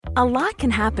A lot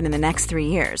can happen in the next 3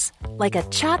 years. Like a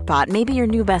chatbot may be your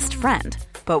new best friend.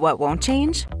 But what won't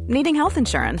change? Needing health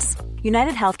insurance.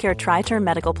 United Healthcare Tri-Term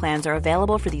Medical Plans are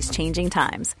available for these changing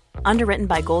times. Underwritten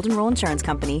by Golden Rule Insurance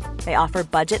Company, they offer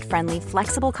budget-friendly,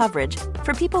 flexible coverage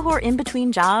for people who are in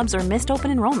between jobs or missed open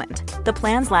enrollment. The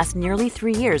plans last nearly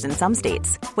 3 years in some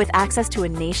states, with access to a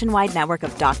nationwide network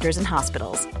of doctors and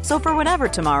hospitals. So for whatever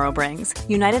tomorrow brings,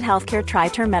 United Healthcare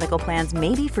Tri-Term Medical Plans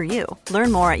may be for you.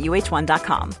 Learn more at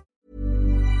uh1.com.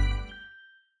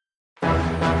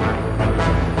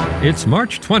 It's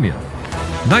March 20th,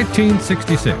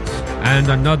 1966, and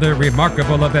another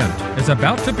remarkable event is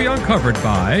about to be uncovered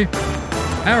by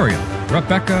Ariel,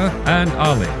 Rebecca, and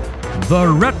Ali, the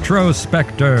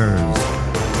Retrospectors.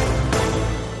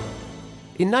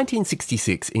 In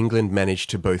 1966, England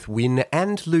managed to both win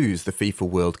and lose the FIFA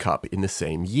World Cup in the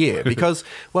same year, because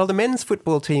while the men's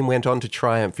football team went on to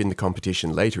triumph in the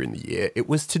competition later in the year, it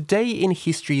was today in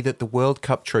history that the World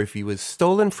Cup trophy was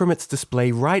stolen from its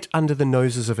display right under the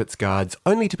noses of its guards,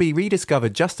 only to be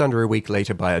rediscovered just under a week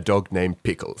later by a dog named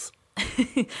Pickles.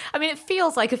 I mean, it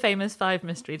feels like a Famous Five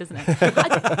mystery, doesn't it? I've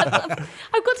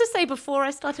got to say, before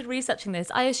I started researching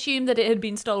this, I assumed that it had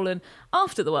been stolen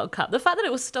after the World Cup. The fact that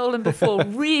it was stolen before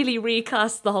really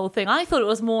recast the whole thing. I thought it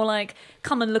was more like,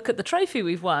 come and look at the trophy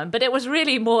we've won. But it was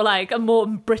really more like a more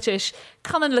British,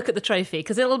 come and look at the trophy,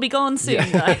 because it'll be gone soon,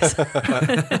 guys.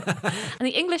 And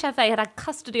the English FA had had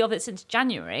custody of it since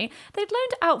January. They'd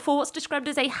loaned it out for what's described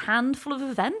as a handful of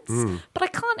events. But I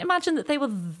can't imagine that they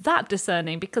were that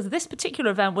discerning, because this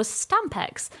particular event was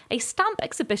Stampex, a stamp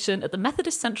exhibition at the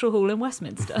Methodist Central Hall in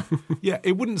Westminster. Yeah,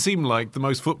 it wouldn't seem like the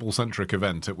most football-centric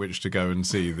event at which to go and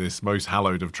see this most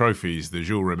hallowed of trophies, the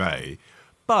Jules Rimet.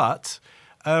 But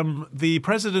the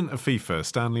president of FIFA,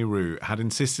 Stanley Roux, had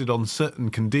insisted on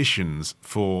certain conditions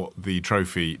for the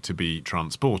trophy to be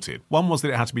transported. One was that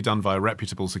it had to be done by a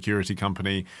reputable security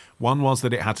company. One was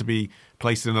that it had to be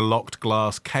placed in a locked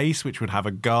glass case, which would have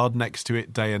a guard next to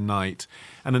it day and night.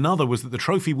 And another was that the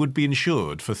trophy would be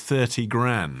insured for 30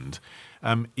 grand.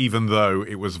 Even though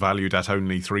it was valued at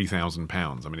only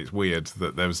 £3,000. I mean, it's weird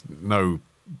that there's no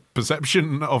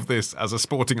perception of this as a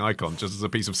sporting icon, just as a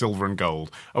piece of silver and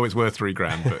gold. Oh, it's worth 3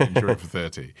 grand, but insure it for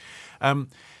 30.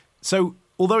 So,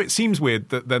 although it seems weird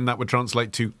that then that would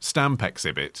translate to stamp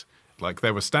exhibit, like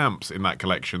there were stamps in that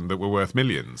collection that were worth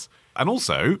millions. And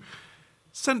also,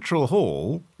 Central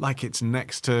Hall, like it's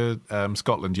next to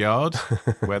Scotland Yard,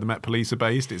 where the Met Police are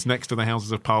based. It's next to the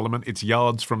Houses of Parliament. It's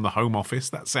yards from the Home Office.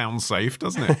 That sounds safe,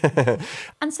 doesn't it?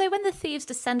 And so when the thieves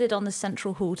descended on the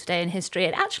Central Hall today in history,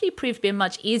 it actually proved to be a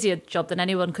much easier job than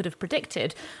anyone could have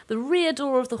predicted. The rear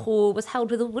door of the hall was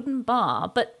held with a wooden bar,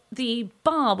 but the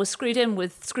bar was screwed in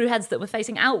with screw heads that were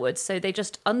facing outwards, so they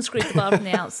just unscrewed the bar from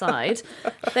the outside.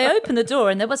 They opened the door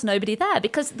and there was nobody there,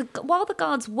 because while the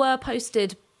guards were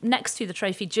posted next to the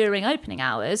trophy during opening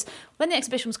hours, when the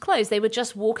exhibition was closed, they were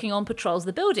just walking on patrols of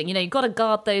the building. You know, you've got to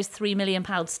guard those £3 million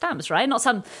stamps, right? Not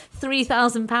some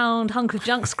 £3,000 hunk of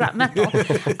junk scrap metal.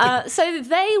 So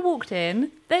they walked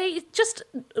in, they just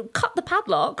cut the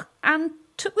padlock and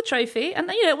took the trophy, and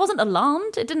it wasn't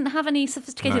alarmed. It didn't have any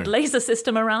sophisticated laser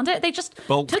system around it. They just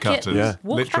bolt took cutters, it,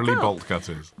 walked literally back out. bolt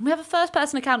cutters. We have a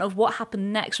first-person account of what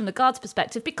happened next from the guards'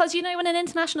 perspective, because when an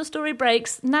international story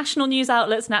breaks, national news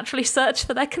outlets naturally search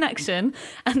for their connection,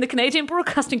 and the Canadian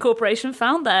Broadcasting Corporation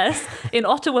found theirs in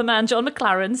Ottawa man John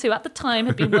McLaren's, who at the time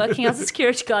had been working as a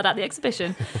security guard at the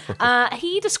exhibition.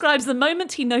 He describes the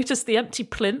moment he noticed the empty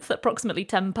plinth at approximately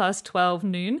 12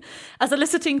 noon as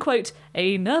eliciting, quote,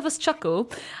 a nervous chuckle.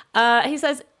 He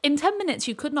says, in 10 minutes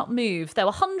you could not move. There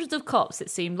were hundreds of cops,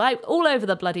 it seemed like, all over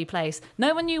the bloody place.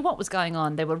 No one knew what was going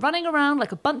on. They were running around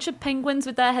like a bunch of penguins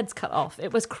with their heads cut off.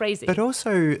 It was crazy. But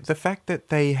also the fact that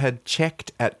they had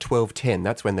checked at 12:10,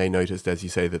 that's when they noticed, as you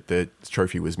say, that the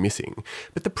trophy was missing.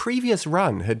 But the previous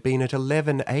run had been at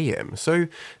 11 a.m. So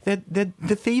the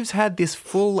thieves had this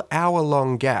full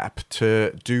hour-long gap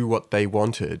to do what they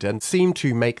wanted and seemed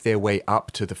to make their way up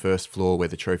to the first floor where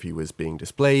the trophy was being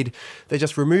displayed. They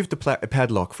just removed the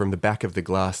padlock from the back of the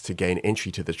glass to gain entry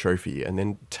to the trophy and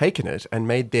then taken it and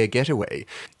made their getaway.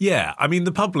 Yeah, I mean,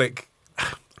 the public,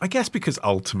 I guess because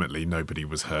ultimately nobody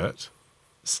was hurt,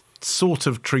 sort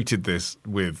of treated this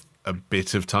with a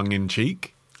bit of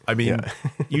tongue-in-cheek. I mean,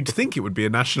 you'd think it would be a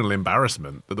national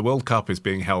embarrassment that the World Cup is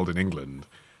being held in England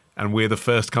and we're the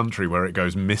first country where it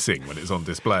goes missing when it's on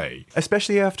display.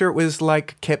 Especially after it was,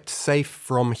 kept safe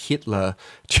from Hitler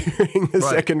during the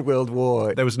Second World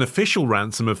War. There was an official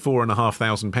ransom of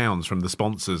 £4,500 from the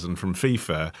sponsors and from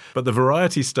FIFA, but the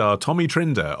variety star Tommy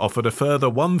Trinder offered a further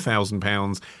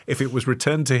 £1,000 if it was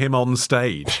returned to him on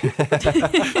stage.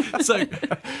 So,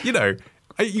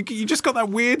 You just got that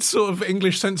weird sort of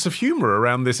English sense of humour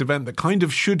around this event that kind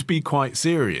of should be quite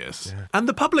serious. Yeah. And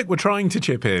the public were trying to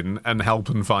chip in and help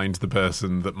and find the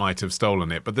person that might have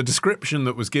stolen it. But the description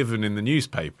that was given in the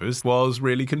newspapers was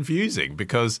really confusing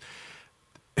because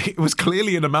it was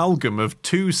clearly an amalgam of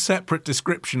two separate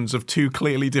descriptions of two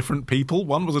clearly different people.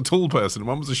 One was a tall person,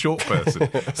 one was a short person.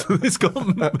 So this got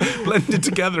blended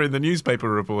together in the newspaper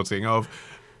reporting of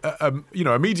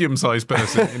a medium-sized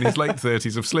person in his late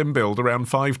 30s of slim build, around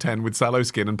 5'10", with sallow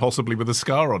skin and possibly with a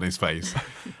scar on his face.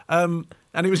 And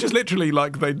it was just literally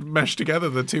like they'd meshed together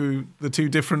the two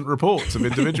different reports of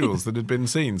individuals that had been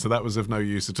seen. So that was of no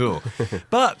use at all.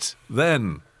 But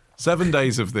then, 7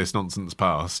 days of this nonsense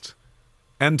passed.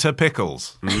 Enter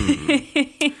Pickles.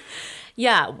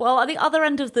 Yeah, well, at the other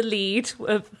end of the lead,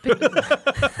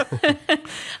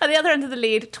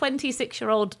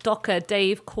 26-year-old docker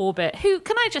Dave Corbett, who,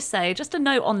 can I just say, just a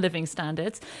note on living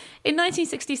standards, in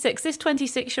 1966, this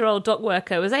 26-year-old dock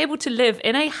worker was able to live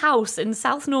in a house in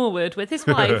South Norwood with his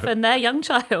wife and their young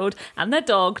child and their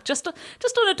dog, just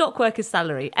on a dock worker's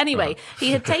salary. Anyway,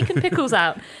 he had taken Pickles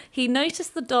out. He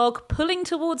noticed the dog pulling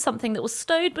towards something that was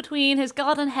stowed between his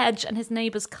garden hedge and his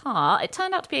neighbour's car. It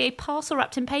turned out to be a parcel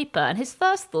wrapped in paper, and his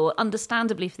first thought,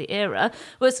 understandably for the era,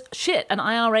 was, shit, an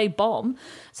IRA bomb.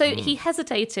 So he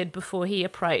hesitated before he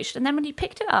approached, and then when he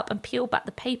picked it up and peeled back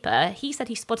the paper, he said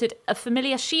he spotted a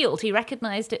familiar shield. He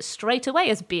recognised it straight away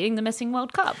as being the missing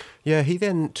World Cup. Yeah, he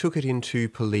then took it into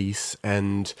police,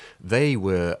 and they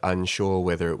were unsure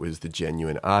whether it was the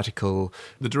genuine article.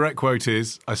 The direct quote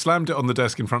is, "I slammed it on the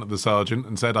desk in front of the sergeant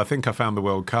and said, I think I found the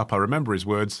World Cup. I remember his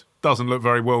words. Doesn't look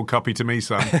very World Cuppy to me,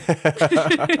 son."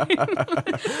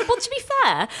 Well, to be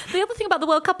fair, the other thing about the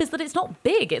World Cup is that it's not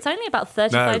big. It's only about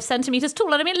 35 centimetres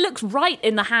tall. And I mean, it looks right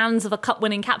in the hands of a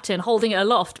cup-winning captain holding it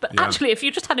aloft. But actually, if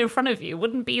you just had it in front of you, it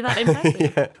wouldn't be that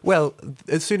impressive. Yeah. Well,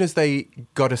 as soon as they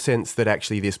got a sense that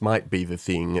actually this might be the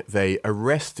thing, they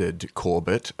arrested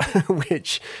Corbett,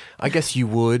 which I guess you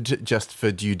would just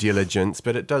for due diligence,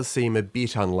 but it does seem a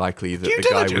bit unlikely that the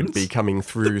guy would be coming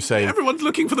through saying... Everyone's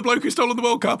looking for the bloke who stole the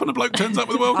World Cup, and a bloke turns up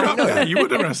with the World Cup. Yeah, you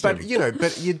would arrest him.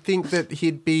 But you'd think that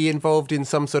he'd be involved in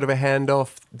some sort of a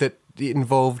handoff that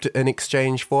involved an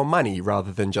exchange for money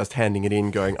rather than just handing it in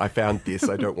going, I found this,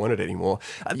 I don't want it anymore.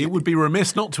 It would be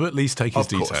remiss not to at least take his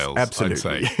details,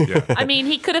 absolutely. I'd say. Yeah. I mean,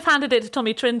 he could have handed it to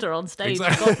Tommy Trinder on stage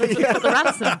and got the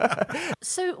ransom.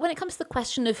 So when it comes to the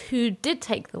question of who did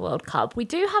take the World Cup, we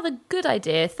do have a good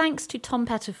idea thanks to Tom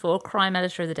Pettifor, crime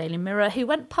editor of the Daily Mirror, who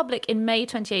went public in May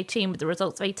 2018 with the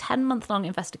results of a 10-month-long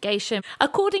investigation.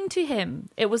 According to him,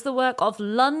 it was the work of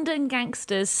London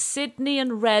gangsters Sidney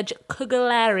and Reg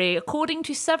Kugler. According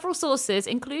to several sources,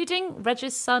 including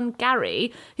Reg's son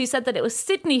Gary, who said that it was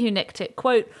Sidney who nicked it,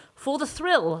 quote, for the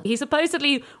thrill. He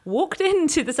supposedly walked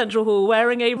into the Central Hall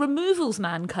wearing a removals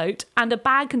man coat and a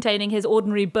bag containing his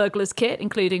ordinary burglar's kit,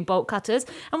 including bolt cutters,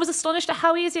 and was astonished at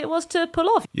how easy it was to pull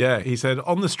off. Yeah, he said,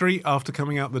 on the street after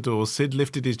coming out the door, Sid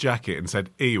lifted his jacket and said,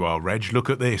 here you are, Reg,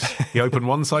 look at this. He opened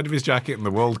one side of his jacket and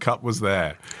the World Cup was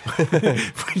there.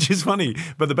 Which is funny,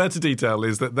 but the better detail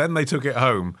is that then they took it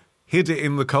home, hid it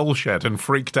in the coal shed and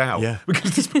freaked out. Yeah.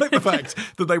 Because despite the fact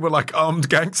that they were like armed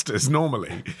gangsters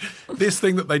normally, this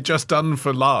thing that they'd just done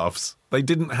for laughs, they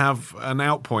didn't have an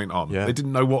out point on. Yeah. They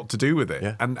didn't know what to do with it.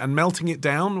 Yeah. And melting it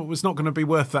down was not going to be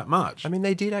worth that much. I mean,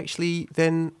 they did actually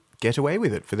then get away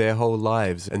with it for their whole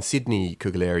lives. And Sidney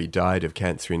Kugler died of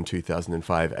cancer in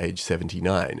 2005, aged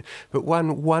 79. But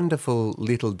one wonderful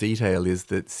little detail is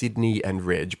that Sidney and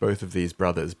Reg, both of these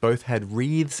brothers, both had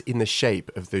wreaths in the shape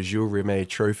of the Jules Rimet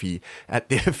trophy at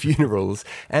their funerals,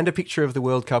 and a picture of the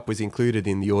World Cup was included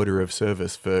in the order of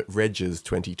service for Reg's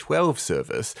 2012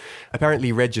 service.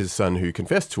 Apparently Reg's son, who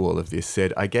confessed to all of this,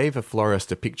 said, I gave a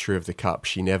florist a picture of the cup.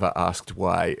 She never asked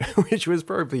why, which was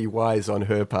probably wise on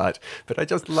her part. But I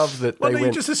just love that you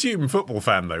just assume football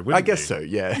fan, though, wouldn't I guess so,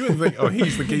 yeah. You wouldn't think,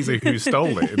 he's the geezer who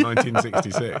stole it in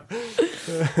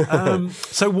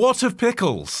 1966. So what of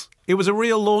Pickles? It was a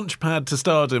real launch pad to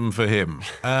stardom for him.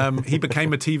 He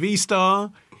became a TV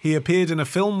star. He appeared in a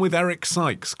film with Eric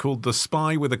Sykes called The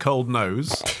Spy with a Cold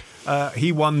Nose.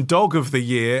 He won Dog of the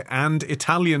Year and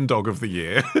Italian Dog of the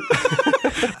Year.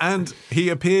 And he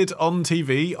appeared on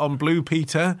TV on Blue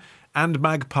Peter and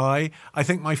Magpie. I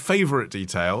think my favourite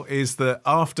detail is that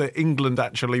after England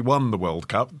actually won the World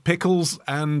Cup, Pickles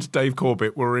and Dave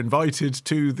Corbett were invited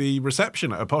to the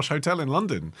reception at a posh hotel in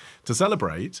London to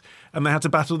celebrate, and they had to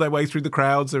battle their way through the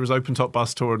crowds. There was open-top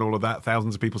bus tour and all of that,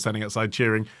 thousands of people standing outside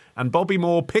cheering, and Bobby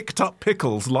Moore picked up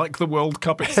Pickles like the World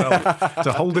Cup itself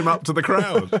to hold him up to the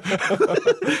crowd.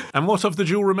 And what of the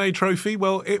Jules Rimet trophy?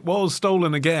 Well, it was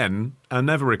stolen again, and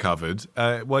never recovered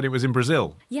when it was in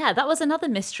Brazil. Yeah, that was another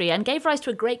mystery and gave rise to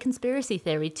a great conspiracy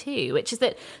theory too, which is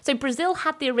that, so Brazil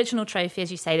had the original trophy, as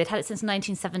you say, they'd had it since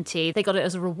 1970. They got it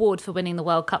as a reward for winning the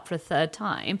World Cup for a third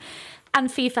time. And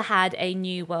FIFA had a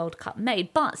new World Cup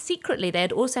made. But secretly, they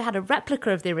had also had a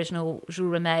replica of the original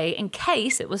Jules Rimet in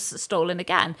case it was stolen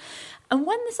again. And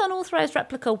when this unauthorised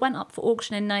replica went up for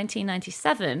auction in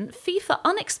 1997, FIFA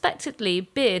unexpectedly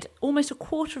bid almost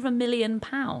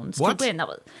 £250,000 to win. That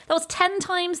was 10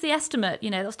 times the estimate,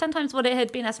 that was 10 times what it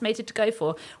had been estimated to go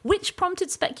for, which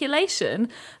prompted speculation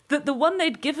that the one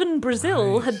they'd given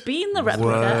Brazil had been the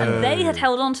replica and they had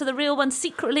held on to the real one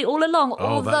secretly all along.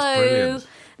 That's brilliant.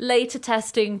 Later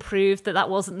testing proved that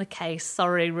wasn't the case.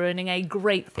 Sorry, ruining a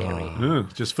great theory.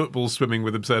 Just football swimming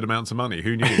with absurd amounts of money.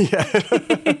 Who knew?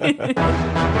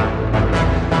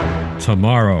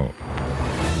 Tomorrow.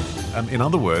 In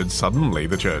other words, suddenly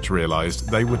the church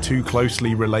realised they were too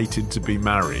closely related to be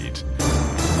married.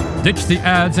 Ditch the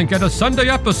ads and get a Sunday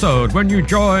episode when you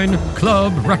join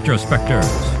Club Retrospectors.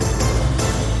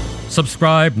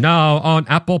 Subscribe now on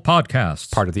Apple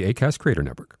Podcasts. Part of the Acast Creator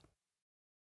Network.